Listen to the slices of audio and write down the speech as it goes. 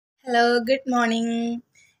Hello, good morning.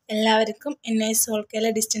 എല്ലാവർക്കും Nios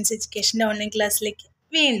distance എഡ്യൂക്കേഷൻ്റെ online ക്ലാസ്സിലേക്ക്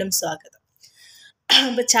വീണ്ടും സ്വാഗതം.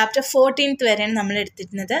 അപ്പോൾ ചാപ്റ്റർ 14th വരെയാണ് നമ്മൾ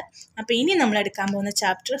എടുത്തിരുന്നത്. അപ്പോൾ ഇനി നമ്മൾ എടുക്കാൻ പോകുന്ന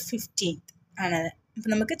ചാപ്റ്റർ 15th ആണത്. അപ്പോൾ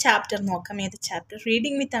നമുക്ക് ചാപ്റ്റർ നോക്കാം. ഏത് ചാപ്റ്റർ?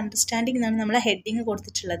 റീഡിങ് വിത്ത് അണ്ടർസ്റ്റാൻഡിങ് എന്നാണ് നമ്മളെ ഹെഡിങ്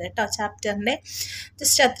കൊടുത്തിട്ടുള്ളത് കേട്ടോ. ചാപ്റ്ററിൻ്റെ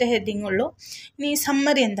ജസ്റ്റ് അത്ര ഹെഡിങ് ഉള്ളൂ. ഇനി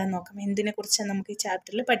സമ്മറി എന്താണെന്ന് നോക്കാം. എന്തിനെക്കുറിച്ചാണ് നമുക്ക് ഈ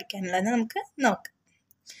ചാപ്റ്ററിൽ പഠിക്കാനുള്ളതെന്ന് നമുക്ക് നോക്കാം.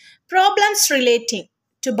 Problems relating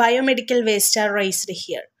to biomedical waste are raised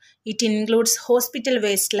here. It includes hospital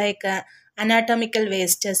waste like anatomical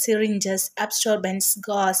waste, syringes, absorbents,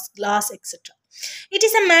 glass, etc. It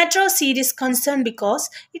is a matter of serious concern because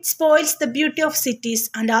it spoils the beauty of cities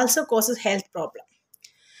and also causes health problems.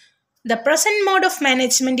 The present mode of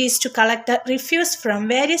management is to collect the refuse from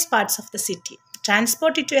various parts of the city,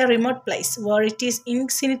 transport it to a remote place where it is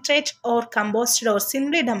incinerated or combusted or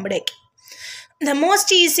simply dumped again. The most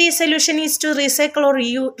easy solution is to recycle or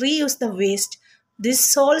reuse the waste. This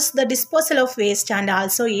solves the disposal of waste and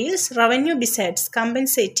also yields revenue besides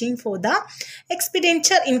compensating for the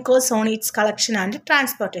expenditure incurred on its collection and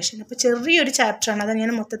transportation. അപ്പോൾ ചെറിയൊരു ചാപ്റ്ററാണ്, അത്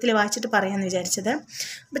ഞാൻ മൊത്തത്തിൽ വായിച്ചിട്ട് പറയാമെന്ന് വിചാരിച്ചത്.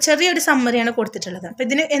 അപ്പോൾ ചെറിയൊരു സമ്മറിയാണ് കൊടുത്തിട്ടുള്ളത്. അപ്പോൾ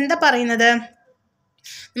ഇതിന് എന്താ പറയുന്നത്?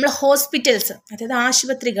 നമ്മൾ ഹോസ്പിറ്റൽസ്, അതായത്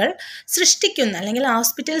ആശുപത്രികൾ സൃഷ്ടിക്കുന്ന അല്ലെങ്കിൽ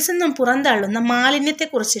ഹോസ്പിറ്റൽസിൽ നിന്നും പുറന്തള്ളുന്ന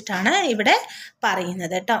മാലിന്യത്തെക്കുറിച്ചിട്ടാണ് ഇവിടെ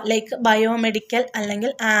പറയുന്നത് കേട്ടോ. ലൈക്ക് ബയോമെഡിക്കൽ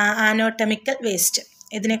അല്ലെങ്കിൽ ആനോട്ടമിക്കൽ വേസ്റ്റ്,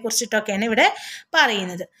 ഇതിനെക്കുറിച്ചിട്ടൊക്കെയാണ് ഇവിടെ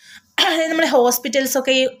പറയുന്നത്. നമ്മളെ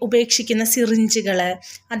ഹോസ്പിറ്റൽസൊക്കെ ഉപേക്ഷിക്കുന്ന സിറിഞ്ചുകൾ,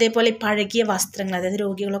 അതേപോലെ പഴകിയ വസ്ത്രങ്ങൾ, അതായത്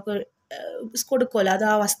രോഗികളൊക്കെ കൊടുക്കുമല്ലോ, അത്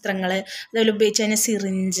ആ വസ്ത്രങ്ങൾ, അതേപോലെ ഉപയോഗിച്ച് കഴിഞ്ഞാൽ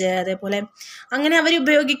സിറിഞ്ച്, അതേപോലെ അങ്ങനെ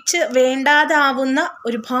അവരുപയോഗിച്ച് വേണ്ടാതാവുന്ന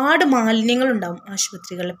ഒരുപാട് മാലിന്യങ്ങളുണ്ടാവും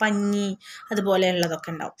ആശുപത്രികളിൽ. പഞ്ഞി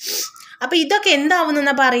അതുപോലെയുള്ളതൊക്കെ ഉണ്ടാവും. അപ്പോൾ ഇതൊക്കെ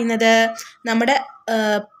എന്താവുന്നെന്നാണ് പറയുന്നത്? നമ്മുടെ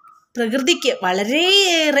പ്രകൃതിക്ക്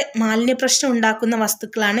വളരെയേറെ മാലിന്യ പ്രശ്നം ഉണ്ടാക്കുന്ന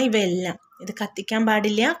വസ്തുക്കളാണ് ഇവയെല്ലാം. ഇത് കത്തിക്കാൻ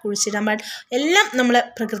പാടില്ല, കുഴിച്ചിടാൻ പാടില്ല, എല്ലാം നമ്മളെ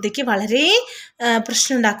പ്രകൃതിക്ക് വളരെ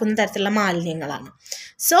പ്രശ്നം ഉണ്ടാക്കുന്ന തരത്തിലുള്ള മാലിന്യങ്ങളാണ്.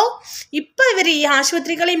 സോ ഇപ്പോൾ ഇവർ ഈ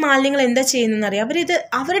ആശുപത്രികൾ ഈ മാലിന്യങ്ങൾ എന്താ ചെയ്യുന്നതെന്നറിയാം, അവരിത്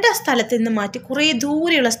അവരുടെ സ്ഥലത്ത് നിന്ന് മാറ്റി കുറേ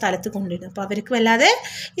ദൂരെയുള്ള സ്ഥലത്ത് കൊണ്ടിടും. അപ്പോൾ അവർക്ക് വല്ലാതെ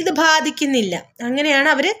ഇത് ബാധിക്കുന്നില്ല. അങ്ങനെയാണ്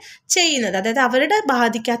അവർ ചെയ്യുന്നത്. അതായത് അവരുടെ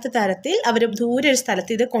ബാധിക്കാത്ത തരത്തിൽ അവർ ദൂരെ ഒരു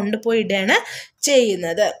സ്ഥലത്ത് ഇത് കൊണ്ടുപോയി ഇടുകയാണ്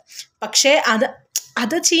ചെയ്യുന്നത്. പക്ഷേ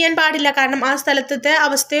അത് ചെയ്യാൻ പാടില്ല, കാരണം ആ സ്ഥലത്തെ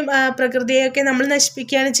അവസ്ഥയും പ്രകൃതിയൊക്കെ നമ്മൾ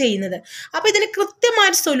നശിപ്പിക്കുകയാണ് ചെയ്യുന്നത്. അപ്പോൾ ഇതിന്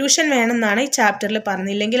കൃത്യമായൊരു സൊല്യൂഷൻ വേണമെന്നാണ് ഈ ചാപ്റ്ററിൽ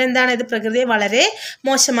പറഞ്ഞത്. ഇല്ലെങ്കിൽ എന്താണ്, ഇത് പ്രകൃതിയെ വളരെ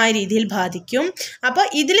മോശമായ രീതിയിൽ ബാധിക്കും. അപ്പോൾ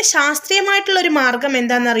ഇതിൽ ശാസ്ത്രീയമായിട്ടുള്ളൊരു മാർഗം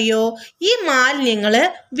എന്താണെന്നറിയോ? ഈ മാലിന്യങ്ങൾ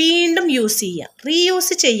വീണ്ടും യൂസ് ചെയ്യുക,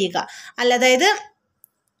 റീയൂസ് ചെയ്യുക. അതായത്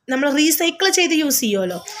നമ്മൾ റീസൈക്കിൾ ചെയ്ത് യൂസ്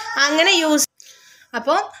ചെയ്യുമല്ലോ, അങ്ങനെ യൂസ്.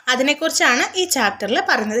 അപ്പോൾ അതിനെക്കുറിച്ചാണ് ഈ ചാപ്റ്ററിൽ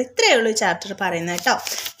പറയുന്നത്. ഇത്രയേ ഉള്ളൂ ഈ ചാപ്റ്റർ പറയുന്നത് കേട്ടോ.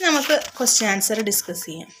 നമുക്ക് ക്വസ്റ്റ്യൻ ആൻസർ ഡിസ്കസ്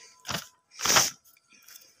ചെയ്യാം.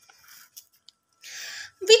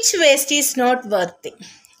 വിച്ച് വേസ്റ്റ് ഈസ് നോട്ട് വർത്തി?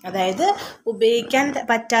 അതായത് ഉപയോഗിക്കാൻ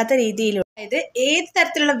പറ്റാത്ത രീതിയിലുള്ള, അതായത് ഏത്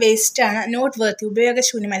തരത്തിലുള്ള വേസ്റ്റാണ് നോട്ട് വർത്തി,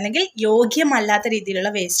 ഉപയോഗശൂന്യം അല്ലെങ്കിൽ യോഗ്യമല്ലാത്ത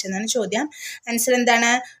രീതിയിലുള്ള വേസ്റ്റ് എന്നാണ് ചോദ്യം. ആൻസർ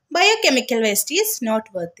എന്താണ്? Biochemical waste is not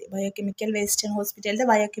worthy. Biochemical waste, ഹോസ്പിറ്റലിലെ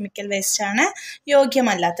ബയോകെമിക്കൽ വേസ്റ്റ് ആണ്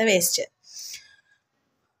യോഗ്യമല്ലാത്ത waste.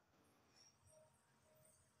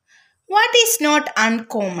 What is not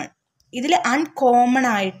uncommon? ഇതിൽ അൺകോമൺ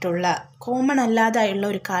ആയിട്ടുള്ള, കോമൺ അല്ലാതായുള്ള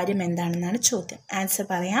ഒരു കാര്യം എന്താണെന്നാണ് ചോദ്യം. ആൻസർ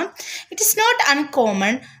പറയാം. It is not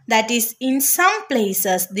uncommon that is in some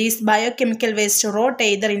places these biochemical waste rote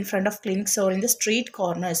either in front of clinics or in the street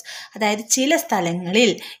corners. അതായത് ചില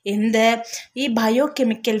സ്ഥലങ്ങളിൽ ഈ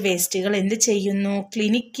ബയോകെമിക്കൽ വേസ്റ്റുകൾ എന്ത് ചെയ്യുന്നു?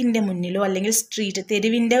 ക്ലിനിക്കിൻ്റെ മുന്നിലോ അല്ലെങ്കിൽ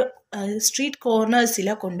തെരുവിൻ്റെ സ്ട്രീറ്റ്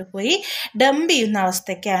കോർണേഴ്സിലോ കൊണ്ടുപോയി ഡംപ് ചെയ്യുന്ന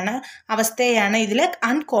അവസ്ഥയാണ് ഇതിൽ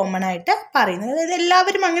അൺകോമൺ ആയിട്ട് പറയുന്നത്. അതായത്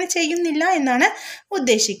എല്ലാവരും അങ്ങനെ ചെയ്യുന്നില്ല എന്നാണ്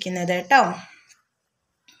ഉദ്ദേശിക്കുന്നത് കേട്ടോ.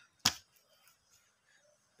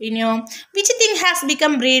 പിന്നെയോ, which thing has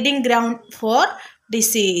become breeding ground four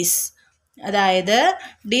disease? അതായത്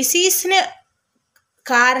ഡിസീസിന്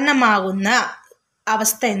കാരണമാകുന്ന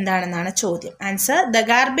അവസ്ഥ എന്താണെന്നാണ് ചോദ്യം. Answer, the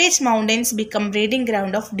garbage mountains become breeding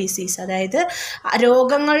ground of disease. അതായത്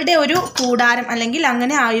രോഗങ്ങളുടെ ഒരു കൂടാരം അല്ലെങ്കിൽ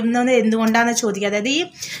അങ്ങനെ ആയുന്നത് എന്തുകൊണ്ടാണെന്ന് ചോദിക്കുക. അതായത് ഈ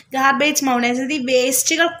ഗാർബേജ് മൗണ്ടൻസ്, ഈ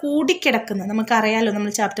വേസ്റ്റുകൾ കൂടിക്കിടക്കുന്നത് നമുക്കറിയാമല്ലോ,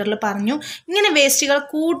 നമ്മൾ ചാപ്റ്ററിൽ പറഞ്ഞു. ഇങ്ങനെ വേസ്റ്റുകൾ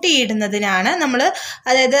കൂട്ടിയിടുന്നതിനാണ് നമ്മൾ,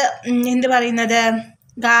 അതായത് എന്ത് പറയുന്നത്,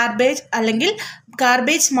 ഗാർബേജ് അല്ലെങ്കിൽ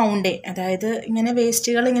ഗാർബേജ് മൗണ്ടൻ. അതായത് ഇങ്ങനെ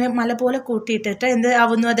വേസ്റ്റുകൾ ഇങ്ങനെ മല പോലെ കൂട്ടിയിട്ടിട്ട് എന്ത്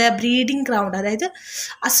ആവുന്നു? അത് ബ്രീഡിംഗ് ഗ്രൗണ്ട്, അതായത്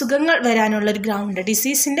അസുഖങ്ങൾ വരാനുള്ളൊരു ഗ്രൗണ്ട്,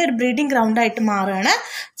 ഡിസീസിൻ്റെ ഒരു ബ്രീഡിംഗ് ഗ്രൗണ്ടായിട്ട് മാറുകയാണ്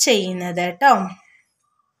ചെയ്യുന്നത് കേട്ടോ.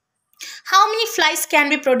 How many flies can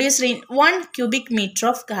be produced in 1 cubic meter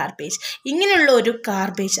of garbage? ഇങ്ങനെയുള്ള ഒരു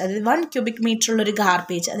ഗാർബേജ്, അതായത് 1 cubic meter ഉള്ള ഒരു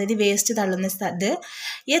ഗാർബേജ്, അതായത് വേസ്റ്റ് തള്ളുന്ന സ്ഥലത്ത്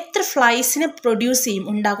എത്ര ഫ്ലൈസിനെ പ്രൊഡ്യൂസ് ചെയ്യും,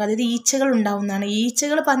 ഉണ്ടാക്കും, അതായത് ഈച്ചകൾ ഉണ്ടാവുന്നതാണ്.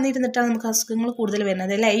 ഈച്ചകൾ വന്നിരുന്നിട്ടാണ് നമുക്ക് അസുഖങ്ങൾ കൂടുതൽ വരുന്നത്.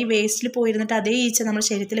 അതല്ല ഈ വേസ്റ്റിൽ പോയിരുന്നിട്ട് അതേ ഈച്ച നമ്മുടെ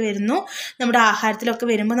ശരീരത്തിൽ വരുന്നു, നമ്മുടെ ആഹാരത്തിലൊക്കെ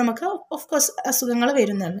വരുമ്പോൾ നമുക്ക് ഓഫ് കോഴ്സ് അസുഖങ്ങൾ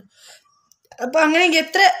വരുന്നുണ്ട്. അപ്പോൾ അങ്ങനെ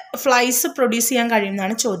എത്ര ഫ്ലൈസ് പ്രൊഡ്യൂസ് ചെയ്യാൻ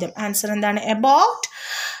കഴിയുമെന്നാണ് ചോദ്യം. ആൻസർ എന്താണ്? About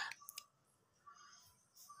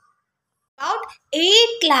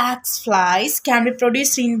 8 lakhs flies can be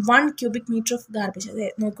produced in 1 cubic meter of garbage. അതെ,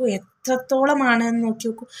 നോക്കൂ എത്രത്തോളമാണെന്ന് നോക്കി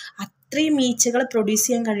നോക്കൂ. അത്രയും ഈച്ചകൾ പ്രൊഡ്യൂസ്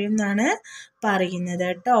ചെയ്യാൻ കഴിയുമെന്നാണ് പറയുന്നത്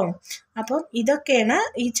കേട്ടോ. അപ്പം ഇതൊക്കെയാണ്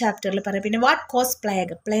ഈ ചാപ്റ്ററിൽ പറയുന്നത്. പിന്നെ വാട്ട് കോസ്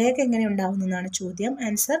പ്ലേഗ്, പ്ലേഗ് എങ്ങനെ ഉണ്ടാവുന്നതാണ് ചോദ്യം.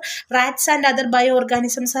 Answer rats and other bio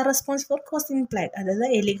organisms are response four causing plague. അതായത്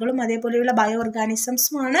എലികളും അതേപോലെയുള്ള ബയോ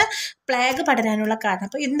ഓർഗാനിസംസുമാണ് പ്ലേഗ് പടരാനുള്ള കാരണം.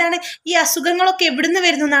 അപ്പോൾ എന്താണ് ഈ അസുഖങ്ങളൊക്കെ എവിടുന്ന്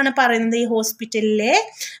വരുന്നു എന്നാണ് പറയുന്നത്? ഈ ഹോസ്പിറ്റലിലെ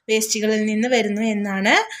വേസ്റ്റുകളിൽ നിന്ന് വരുന്നു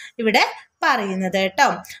എന്നാണ് ഇവിടെ പറയുന്നത് കേട്ടോ.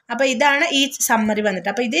 അപ്പോൾ ഇതാണ് ഈ സമ്മറി വന്നിട്ട്.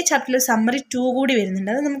 അപ്പോൾ ഇതേ ചാപ്റ്ററിൽ സമ്മറി 2 കൂടി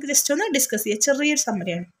വരുന്നുണ്ട്. അത് നമുക്ക് ജസ്റ്റ് ഒന്ന് ഡിസ്കസ് ചെയ്യാം. ചെറിയൊരു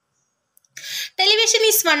സമ്മറിയാണ്. Television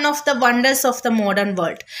is one of the wonders of the modern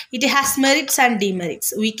world. It has merits and demerits.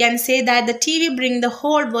 We can say that the TV brings the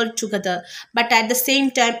whole world together, but at the same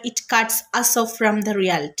time, it cuts us off from the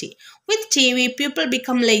reality. With TV, people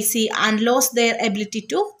become lazy and lose their ability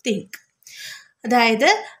to think. അതായത്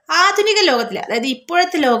ആധുനിക ലോകത്തിൽ, അതായത്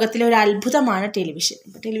ഇപ്പോഴത്തെ ലോകത്തിലെ ഒരു അത്ഭുതമാണ് television.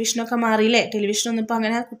 ഇപ്പോൾ ടെലിവിഷനൊക്കെ മാറിയില്ലേ, ടെലിവിഷനൊന്നും ഇപ്പോൾ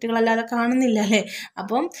അങ്ങനെ കുട്ടികളല്ലാതെ കാണുന്നില്ല അല്ലേ.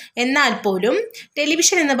 അപ്പം എന്നാൽ പോലും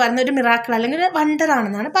ടെലിവിഷൻ എന്ന് പറയുന്ന ഒരു മിറാക്കിൾ അല്ലെങ്കിൽ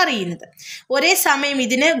വണ്ടറാണെന്നാണ് പറയുന്നത്. ഒരേ സമയം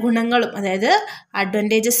ഇതിന് ഗുണങ്ങളും, അതായത്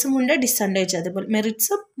അഡ്വാൻറ്റേജസും ഉണ്ട്, ഡിസഡ്വാൻറ്റേജ്, അതുപോലെ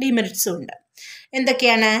മെറിറ്റ്സും ഡിമെറിറ്റ്സും ഉണ്ട്.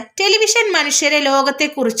 എന്തൊക്കെയാണ്? ടെലിവിഷൻ മനുഷ്യരെ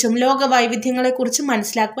ലോകത്തെക്കുറിച്ചും ലോക വൈവിധ്യങ്ങളെക്കുറിച്ചും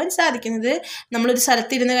മനസ്സിലാക്കുവാൻ സാധിക്കുന്നത്. നമ്മളൊരു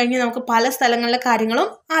സ്ഥലത്തിരുന്ന് കഴിഞ്ഞാൽ നമുക്ക് പല സ്ഥലങ്ങളിലെ കാര്യങ്ങളും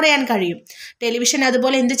അറിയാൻ കഴിയും. ടെലിവിഷൻ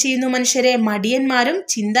അതുപോലെ എന്ത് ചെയ്യുന്നു? മനുഷ്യരെ മടിയന്മാരും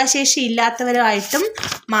ചിന്താശേഷി ഇല്ലാത്തവരായിട്ടും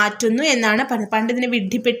മാറ്റുന്നു എന്നാണ് പണ്ട് ഇതിനെ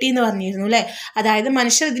വിഡ്ഢിപ്പെട്ടി എന്ന് പറഞ്ഞിരുന്നു അല്ലേ. അതായത്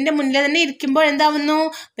മനുഷ്യർ ഇതിൻ്റെ മുന്നിൽ തന്നെ ഇരിക്കുമ്പോൾ എന്താവുന്നു?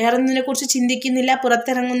 വേറൊന്നിനെ കുറിച്ച് ചിന്തിക്കുന്നില്ല,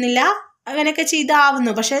 പുറത്തിറങ്ങുന്നില്ല, അങ്ങനെയൊക്കെ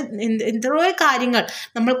ചെയ്താവുന്നു. പക്ഷെ എത്രയോ കാര്യങ്ങൾ,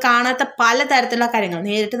 നമ്മൾ കാണാത്ത പല തരത്തിലുള്ള കാര്യങ്ങൾ,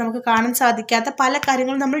 നേരിട്ട് നമുക്ക് കാണാൻ സാധിക്കാത്ത പല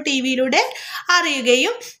കാര്യങ്ങളും നമ്മൾ ടി വിയിലൂടെ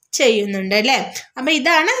അറിയുകയും ചെയ്യുന്നുണ്ട് അല്ലേ. അപ്പം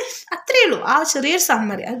ഇതാണ്, അത്രയേ ഉള്ളൂ ആ ചെറിയൊരു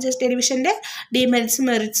സമ്മറി. അത് ജസ്റ്റ് ടെലിവിഷൻ്റെ ഡിമെറിറ്റ്സും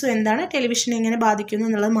മെറിറ്റ്സും എന്താണ്, ടെലിവിഷൻ എങ്ങനെ ബാധിക്കുന്നു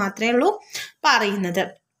എന്നുള്ളത് മാത്രമേ ഉള്ളൂ പറയുന്നത്.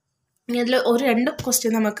 ഇനി അതിൽ ഒരു 2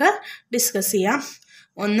 ക്വസ്റ്റ്യൻ നമുക്ക് ഡിസ്കസ് ചെയ്യാം.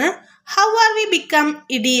 ഒന്ന്, how are we become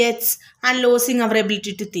idiots and losing our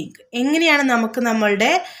ability to think. എങ്ങനെയാണ് നമുക്ക്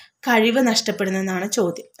നമ്മളുടെ കഴിവ് നഷ്ടപ്പെടുന്നതെന്നാണ്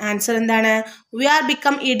ചോദ്യം. ആൻസർ എന്താണ്? V R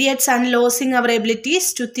become idiots and losing our abilities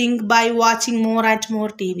to think by watching more and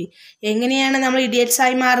more TV. എങ്ങനെയാണ് നമ്മൾ ഇഡിയറ്റ്സ്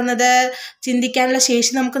ആയി മാറുന്നത്? ചിന്തിക്കാനുള്ള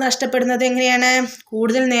ശേഷി നമുക്ക് നഷ്ടപ്പെടുന്നത് എങ്ങനെയാണ്?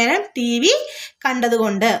 കൂടുതൽ നേരം TV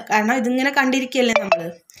കണ്ടതുകൊണ്ട്. കാരണം ഇതിങ്ങനെ കണ്ടിരിക്കുകയല്ലേ നമ്മൾ.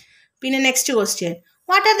 പിന്നെ next question,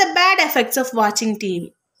 what are the bad effects of watching TV?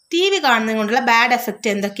 TV കാണുന്നത് കൊണ്ടുള്ള ബാഡ് എഫക്റ്റ്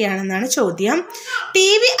എന്തൊക്കെയാണെന്നാണ് ചോദ്യം.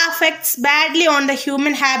 TV affects badly on the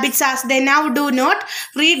human habits as they now do not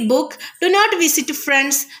read book, do not visit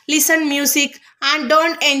friends, listen music and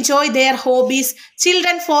don't enjoy their hobbies.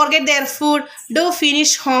 Children forget their food, do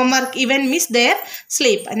finish homework, even miss their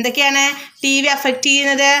sleep. എന്തൊക്കെയാണ് TV affect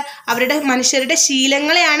ചെയ്യുന്നത്? അവരുടെ മനുഷ്യരുടെ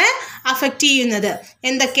ശീലങ്ങളെയാണ് affect ചെയ്യുന്നത്.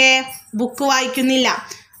 എന്തൊക്കെ? Book വായിക്കുന്നില്ല,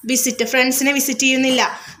 ഫ്രണ്ട്സിനെ visit ചെയ്യുന്നില്ല,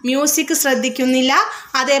 music ശ്രദ്ധിക്കുന്നില്ല,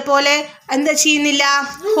 അതേപോലെ എന്താ ചെയ്യുന്നില്ല?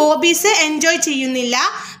 ഹോബീസ് എൻജോയ് ചെയ്യുന്നില്ല.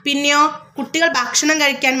 പിന്നെയോ കുട്ടികൾ ഭക്ഷണം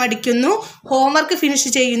കഴിക്കാൻ മടിക്കുന്നു, ഹോംവർക്ക് ഫിനിഷ്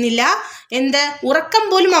ചെയ്യുന്നില്ല, ഉറക്കം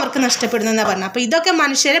പോലും അവർക്ക് നഷ്ടപ്പെടുന്നെന്നാണ് പറഞ്ഞത്. അപ്പോൾ ഇതൊക്കെ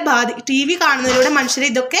മനുഷ്യരെ TV കാണുന്നതിലൂടെ മനുഷ്യരെ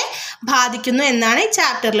ഇതൊക്കെ ബാധിക്കുന്നു എന്നാണ് ഈ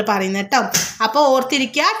ചാപ്റ്ററിൽ പറയുന്നത് കേട്ടോ. അപ്പോൾ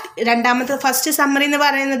ഓർത്തിരിക്കുക, ഫസ്റ്റ് സമ്മറി എന്ന്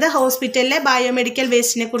പറയുന്നത് ഹോസ്പിറ്റലിലെ ബയോമെഡിക്കൽ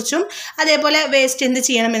വേസ്റ്റിനെ കുറിച്ചും അതേപോലെ വേസ്റ്റ് എന്ത്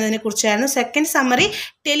ചെയ്യണം എന്നതിനെ കുറിച്ചായിരുന്നു. സെക്കൻഡ് സമ്മറി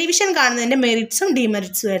ടെലിവിഷൻ കാണുന്നതിൻ്റെ മെറിറ്റ്സും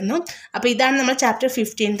ഡിമെറിറ്റ്സും ആയിരുന്നു. അപ്പോൾ ഇതാണ് നമ്മൾ ചാപ്റ്റർ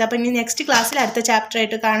 15. അപ്പോൾ ഇനി നെക്സ്റ്റ് ക്ലാസ്സിൽ അടുത്ത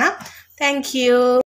ചാപ്റ്ററായിട്ട് കാണാം. Thank you.